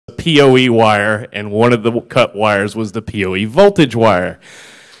PoE wire, and one of the cut wires was the PoE voltage wire.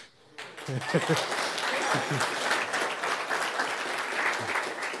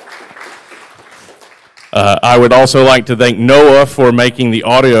 I would also like to thank Noah for making the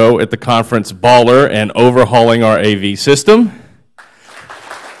audio at the conference baller and overhauling our AV system.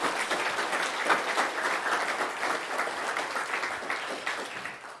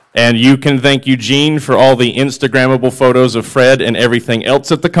 And you can thank Eugene for all the Instagrammable photos of Fred and everything else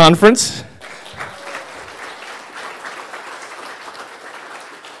at the conference.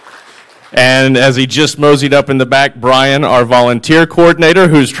 And as he just moseyed up in the back, Brian, our volunteer coordinator,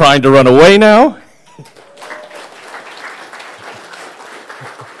 who's trying to run away now.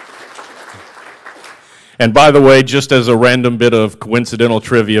 And by the way, just as a random bit of coincidental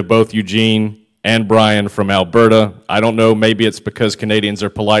trivia, both Eugene and Brian from Alberta. I don't know, maybe it's because Canadians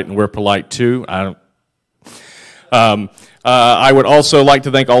are polite and we're polite too. I would also like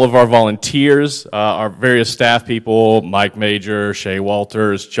to thank all of our volunteers, our various staff people, Mike Major, Shay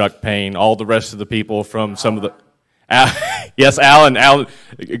Walters, Chuck Payne, all the rest of the people from some of the... yes, Alan.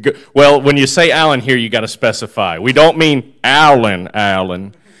 Well, when you say Alan here, you got to specify. We don't mean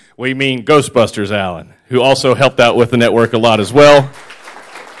Alan. We mean Ghostbusters Alan, who also helped out with the network a lot as well.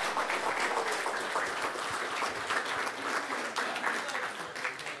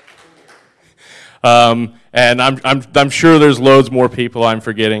 And I'm sure there's loads more people I'm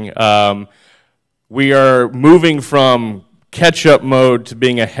forgetting. We are moving from catch-up mode to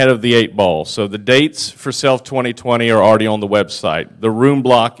being ahead of the 8 ball. So the dates for SELF 2020 are already on the website. The room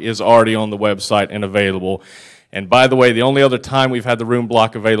block is already on the website and available. And by the way, the only other time we've had the room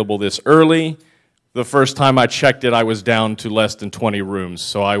block available this early, the first time I checked it, I was down to less than 20 rooms.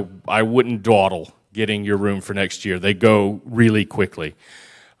 So I wouldn't dawdle getting your room for next year. They go really quickly.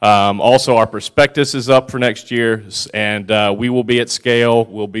 Also, our prospectus is up for next year, and we will be at scale.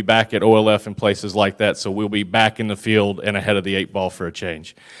 We'll be back at OLF and places like that, so we'll be back in the field and ahead of the 8 ball for a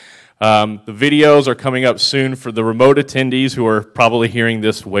change. The videos are coming up soon for the remote attendees who are probably hearing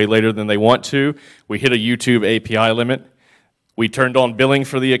this way later than they want to. We hit a YouTube API limit. We turned on billing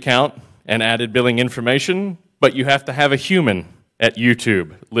for the account and added billing information, but you have to have a human at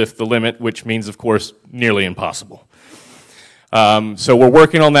YouTube lift the limit, which means, of course, nearly impossible. So we're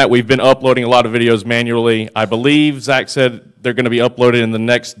working on that. We've been uploading a lot of videos manually. I believe Zach said they're going to be uploaded in the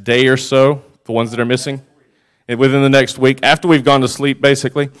next day or so, the ones that are missing, within the next week, after we've gone to sleep,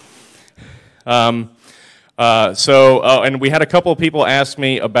 basically. And we had a couple of people ask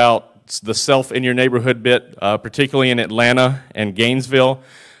me about the Self in Your Neighborhood bit, particularly in Atlanta and Gainesville.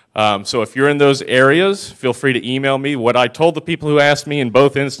 So if you're in those areas, feel free to email me. What I told the people who asked me in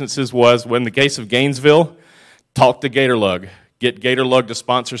both instances was, in the case of Gainesville, talk to Gatorlug. Get Gatorlug to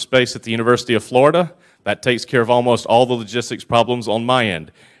sponsor space at the University of Florida. That takes care of almost all the logistics problems on my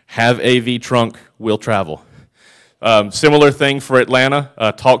end. Have AV trunk, we'll travel. Similar thing for Atlanta.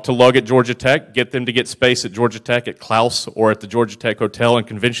 Talk to Lug at Georgia Tech. Get them to get space at Georgia Tech at Klaus or at the Georgia Tech Hotel and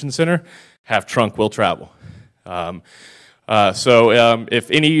Convention Center. Have trunk, we'll travel. If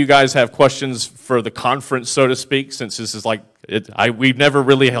any of you guys have questions for the conference, so to speak, since this is like, we've never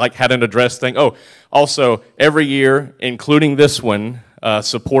really had an address thing. Oh, also, every year, including this one,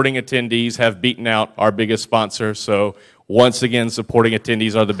 supporting attendees have beaten out our biggest sponsor. So once again, supporting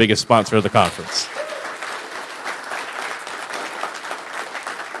attendees are the biggest sponsor of the conference.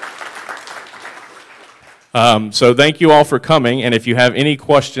 So thank you all for coming, and if you have any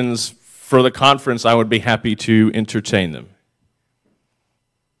questions for the conference, I would be happy to entertain them.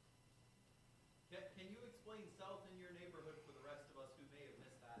 Can you explain Self in Your Neighborhood for the rest of us who may have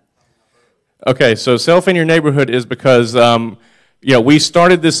missed that coming up earlier? Okay, so Self in Your Neighborhood is because we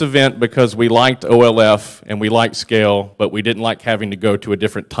started this event because we liked OLF and we liked scale, but we didn't like having to go to a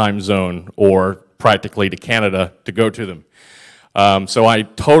different time zone or practically to Canada to go to them. So I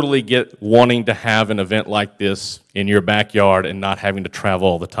totally get wanting to have an event like this in your backyard and not having to travel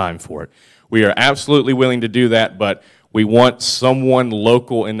all the time for it. We are absolutely willing to do that, but we want someone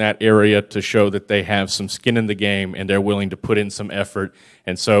local in that area to show that they have some skin in the game and they're willing to put in some effort.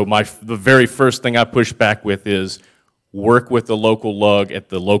 And so the very first thing I push back with is work with the local lug at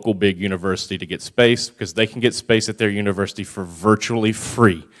the local big university to get space, because they can get space at their university for virtually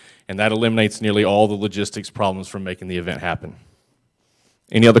free. And that eliminates nearly all the logistics problems from making the event happen.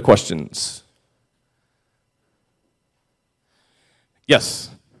 Any other questions? Yes,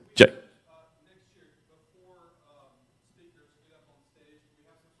 Jay. Next year, before speakers get up on stage, do we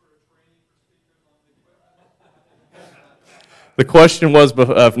have some sort of training for speakers on the equipment? The question was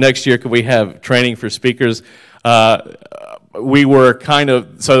of next year, could we have training for speakers? We were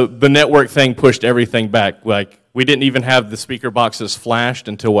so the network thing pushed everything back. Like, We didn't even have the speaker boxes flashed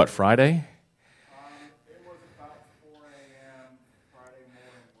until what, Friday? It was about 4 a.m. Friday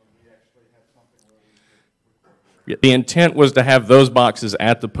morning when we actually had something where we could record. The intent was to have those boxes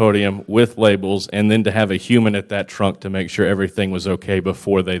at the podium with labels and then to have a human at that trunk to make sure everything was okay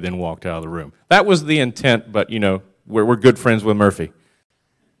before they then walked out of the room. That was the intent, but, you know, we're good friends with Murphy.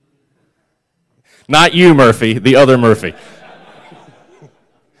 Not you, Murphy, the other Murphy.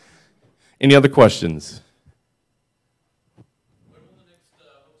 Any other questions?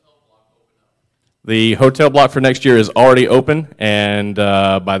 The hotel block for next year is already open, and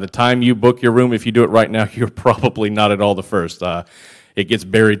by the time you book your room, if you do it right now, you're probably not at all the first. It gets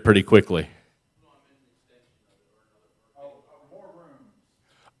buried pretty quickly.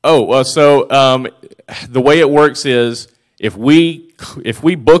 The way it works is if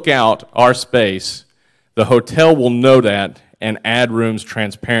we book out our space, the hotel will know that and add rooms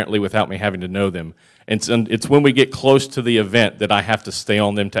transparently without me having to know them. It's when we get close to the event that I have to stay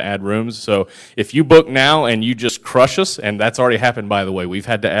on them to add rooms. So if you book now and you just crush us, and that's already happened, by the way. We've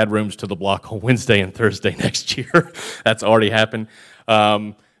had to add rooms to the block on Wednesday and Thursday next year. That's already happened.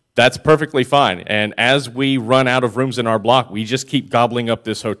 That's perfectly fine. And as we run out of rooms in our block, we just keep gobbling up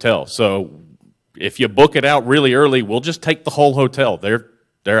this hotel. So if you book it out really early, we'll just take the whole hotel. They're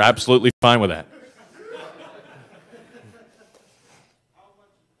absolutely fine with that.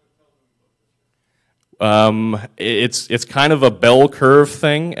 It's kind of a bell curve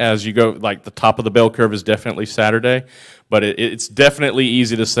thing as you go, like the top of the bell curve is definitely Saturday, but it's definitely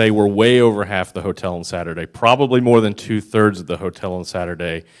easy to say we're way over half the hotel on Saturday, probably more than 2/3 of the hotel on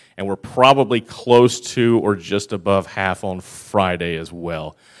Saturday, and we're probably close to or just above half on Friday as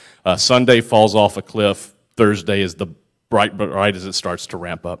well. Sunday falls off a cliff, Thursday is the right as it starts to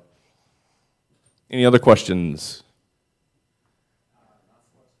ramp up. Any other questions?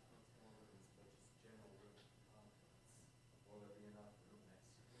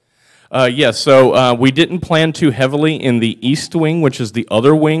 Yes, so we didn't plan too heavily in the east wing, which is the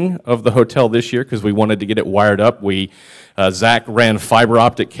other wing of the hotel this year, because we wanted to get it wired up. Zach ran fiber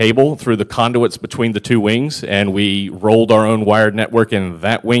optic cable through the conduits between the two wings, and we rolled our own wired network in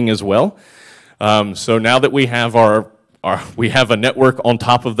that wing as well. So now that we have we have a network on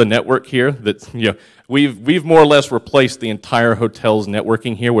top of the network here that, you know, we've more or less replaced the entire hotel's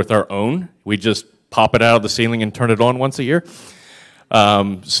networking here with our own. We just pop it out of the ceiling and turn it on once a year.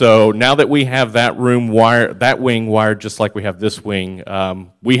 So now that we have that wing wired just like we have this wing,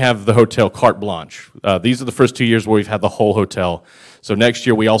 we have the hotel carte blanche. These are the first 2 years where we've had the whole hotel. So next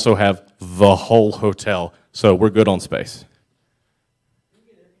year we also have the whole hotel. So we're good on space.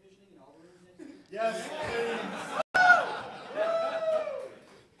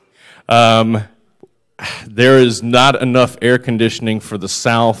 There is not enough air conditioning for the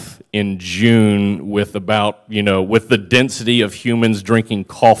South in June with with the density of humans drinking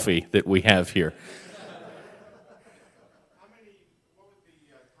coffee that we have here.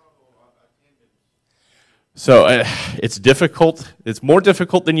 So it's difficult. It's more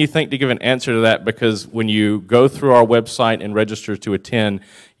difficult than you think to give an answer to that, because when you go through our website and register to attend,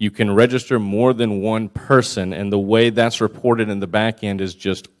 you can register more than one person, and the way that's reported in the back end is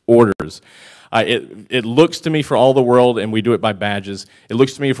just orders. It looks to me for all the world, and we do it by badges, it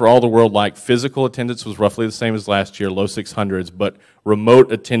looks to me for all the world like physical attendance was roughly the same as last year, low 600s, but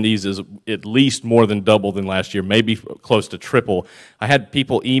remote attendees is at least more than double than last year, maybe close to triple. I had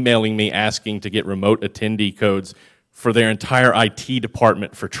people emailing me asking to get remote attendee codes for their entire IT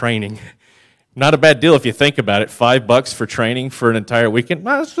department for training. Not a bad deal if you think about it. $5 for training for an entire weekend,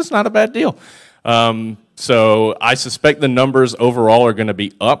 well, it's just not a bad deal. So I suspect the numbers overall are going to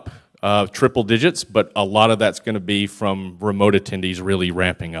be up. Triple digits, but a lot of that's going to be from remote attendees really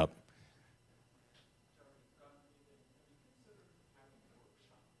ramping up.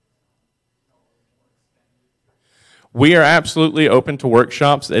 We are absolutely open to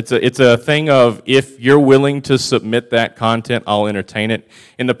workshops. It's a thing of, if you're willing to submit that content, I'll entertain it.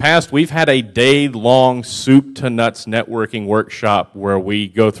 In the past, we've had a day-long soup to nuts networking workshop where we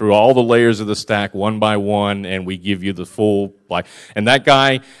go through all the layers of the stack one by one, and we give you the full, and the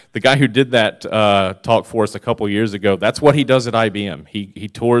guy who did that talk for us a couple years ago, that's what he does at IBM. He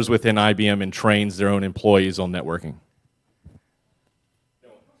tours within IBM and trains their own employees on networking.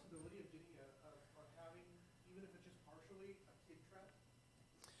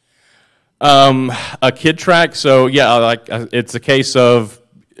 A kid track, so yeah, it's a case of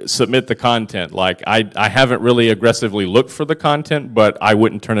submit the content. Like, I haven't really aggressively looked for the content, but I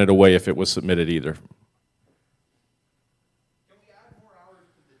wouldn't turn it away if it was submitted either. Can we add more hours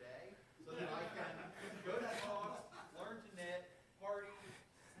to the day so that I can go to talks, learn to knit, party,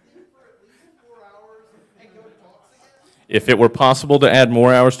 sleep for at least 4 hours, and go to talks? If it were possible to add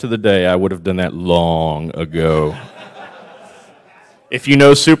more hours to the day, I would have done that long ago. If you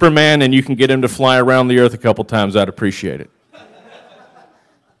know Superman and you can get him to fly around the earth a couple times, I'd appreciate it. You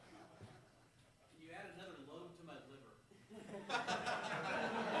add another load to my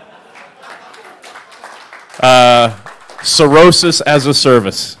liver. Cirrhosis as a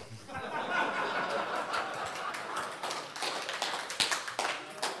service.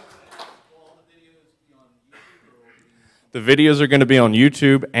 The videos are going to be on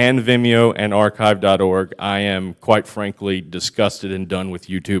YouTube and Vimeo and archive.org. I am, quite frankly, disgusted and done with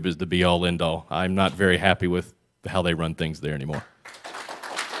YouTube as the be-all, end-all. I'm not very happy with how they run things there anymore.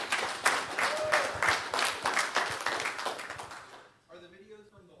 Are the videos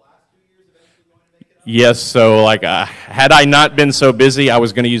from the last 2 years eventually going to make it up? Yes, so had I not been so busy, I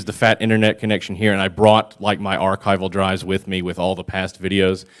was going to use the fat internet connection here, and I brought my archival drives with me with all the past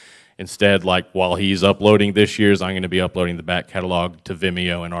videos. Instead, while he's uploading this year's, I'm going to be uploading the back catalog to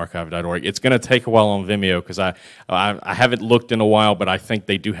Vimeo and archive.org. It's going to take a while on Vimeo because I haven't looked in a while, but I think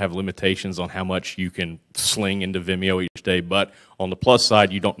they do have limitations on how much you can sling into Vimeo each day. But on the plus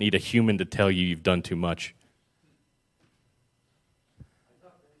side, you don't need a human to tell you you've done too much.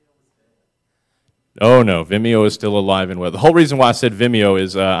 Oh no, Vimeo is still alive and well. The whole reason why I said Vimeo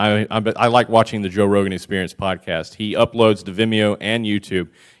is I like watching the Joe Rogan Experience podcast. He uploads to Vimeo and YouTube.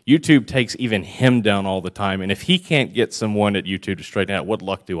 YouTube takes even him down all the time, and if he can't get someone at YouTube to straighten out, what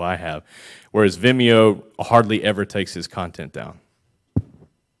luck do I have? Whereas Vimeo hardly ever takes his content down.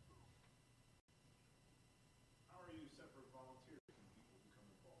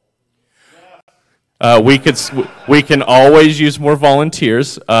 We can always use more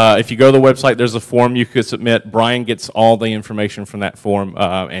volunteers. If you go to the website, there's a form you could submit. Brian gets all the information from that form,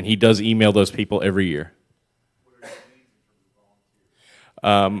 and he does email those people every year.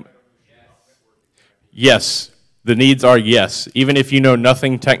 Yes, the needs are yes. Even if you know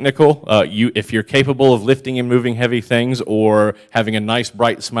nothing technical, if you're capable of lifting and moving heavy things or having a nice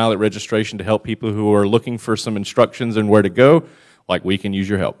bright smile at registration to help people who are looking for some instructions and where to go, we can use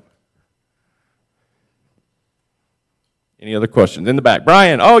your help. Any other questions? In the back.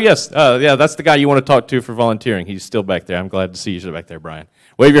 Brian, oh yes, yeah, that's the guy you want to talk to for volunteering. He's still back there. I'm glad to see you back there, Brian.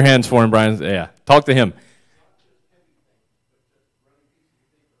 Wave your hands for him, Brian. Yeah, talk to him.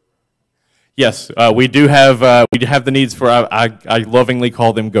 Yes, we do have the needs for, I lovingly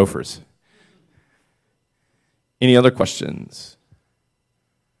call them gophers. Any other questions?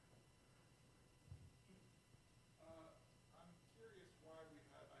 I'm curious why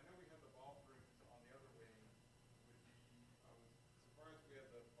I know we have the ball rooms on the other wing. I was surprised we had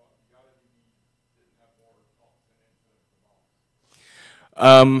the YADA-DB didn't have more talks in it than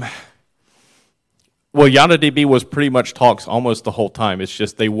the balls. Well, YADA-DB was pretty much talks almost the whole time. It's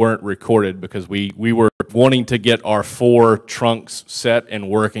just they weren't recorded because we were wanting to get our 4 trunks set and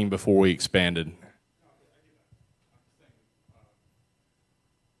working before we expanded.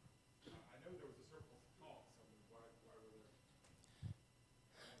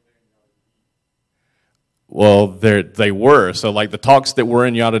 Well, they were. So the talks that were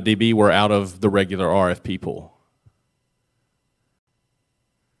in YADA-DB were out of the regular RFP pool.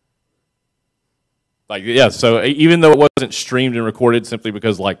 Yeah, so even though it wasn't streamed and recorded simply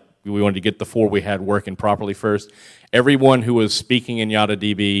because we wanted to get the 4 we had working properly first, everyone who was speaking in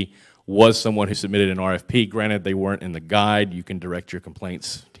YADA-DB was someone who submitted an RFP. Granted, they weren't in the guide. You can direct your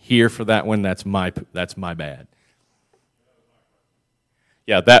complaints here for that one. That's my bad.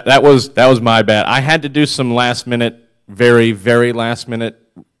 Yeah, that was my bad. I had to do some last minute, very, very last minute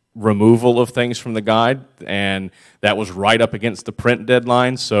removal of things from the guide, and that was right up against the print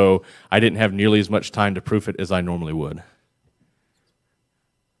deadline, so I didn't have nearly as much time to proof it as I normally would.